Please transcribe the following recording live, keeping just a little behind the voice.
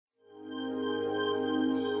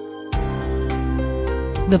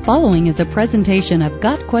The following is a presentation of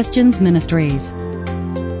Got Questions Ministries.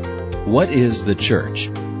 What is the church?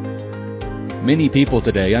 Many people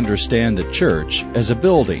today understand the church as a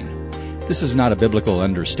building. This is not a biblical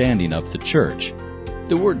understanding of the church.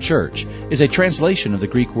 The word church is a translation of the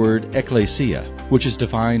Greek word ekklesia, which is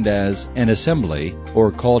defined as an assembly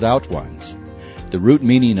or called out ones. The root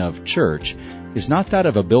meaning of church is not that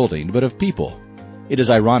of a building, but of people. It is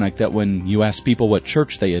ironic that when you ask people what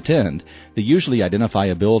church they attend, they usually identify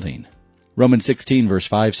a building. Romans 16 verse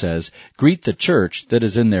 5 says, "Greet the church that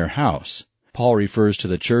is in their house." Paul refers to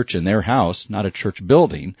the church in their house, not a church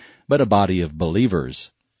building, but a body of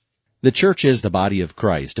believers. The church is the body of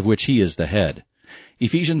Christ, of which he is the head.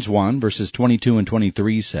 Ephesians 1 verses 22 and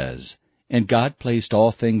 23 says, "And God placed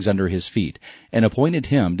all things under his feet, and appointed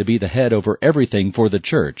him to be the head over everything for the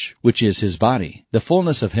church, which is his body, the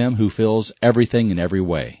fullness of him who fills everything in every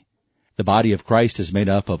way." The body of Christ is made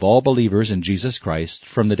up of all believers in Jesus Christ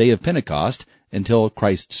from the day of Pentecost until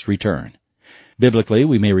Christ's return. Biblically,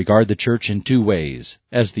 we may regard the church in two ways,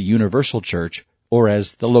 as the universal church or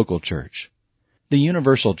as the local church. The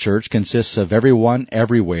universal church consists of everyone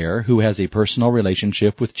everywhere who has a personal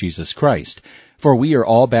relationship with Jesus Christ. For we are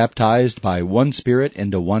all baptized by one Spirit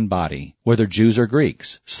into one body, whether Jews or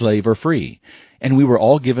Greeks, slave or free, and we were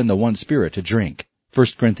all given the one Spirit to drink.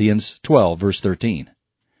 1 Corinthians 12 verse 13.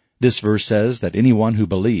 This verse says that anyone who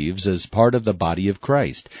believes is part of the body of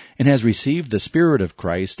Christ and has received the Spirit of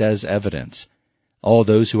Christ as evidence. All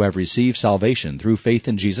those who have received salvation through faith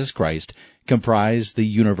in Jesus Christ comprise the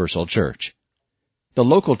universal church. The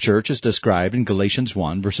local church is described in Galatians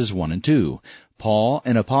 1 verses 1 and 2. Paul,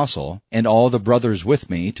 an apostle, and all the brothers with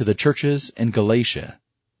me to the churches in Galatia.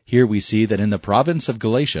 Here we see that in the province of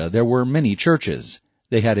Galatia there were many churches.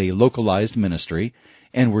 They had a localized ministry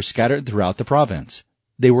and were scattered throughout the province.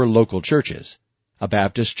 They were local churches. A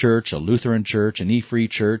Baptist church, a Lutheran church, an E-Free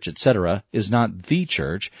church, etc. is not the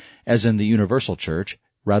church, as in the universal church.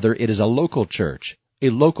 Rather, it is a local church,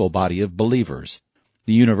 a local body of believers.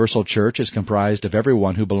 The universal church is comprised of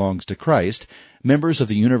everyone who belongs to Christ. Members of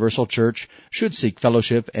the universal church should seek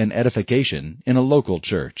fellowship and edification in a local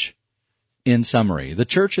church. In summary, the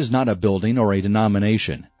church is not a building or a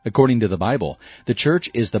denomination. According to the Bible, the church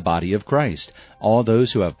is the body of Christ, all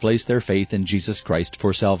those who have placed their faith in Jesus Christ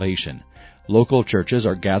for salvation. Local churches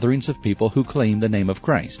are gatherings of people who claim the name of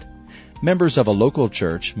Christ. Members of a local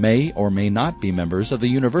church may or may not be members of the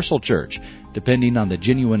universal church, depending on the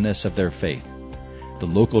genuineness of their faith. The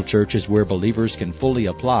local church is where believers can fully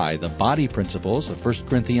apply the body principles of 1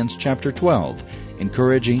 Corinthians chapter 12,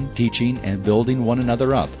 encouraging, teaching, and building one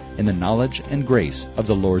another up in the knowledge and grace of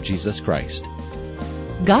the Lord Jesus Christ.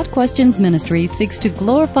 Got Questions Ministry seeks to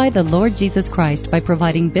glorify the Lord Jesus Christ by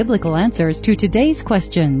providing biblical answers to today's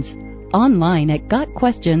questions. Online at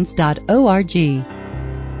gotquestions.org.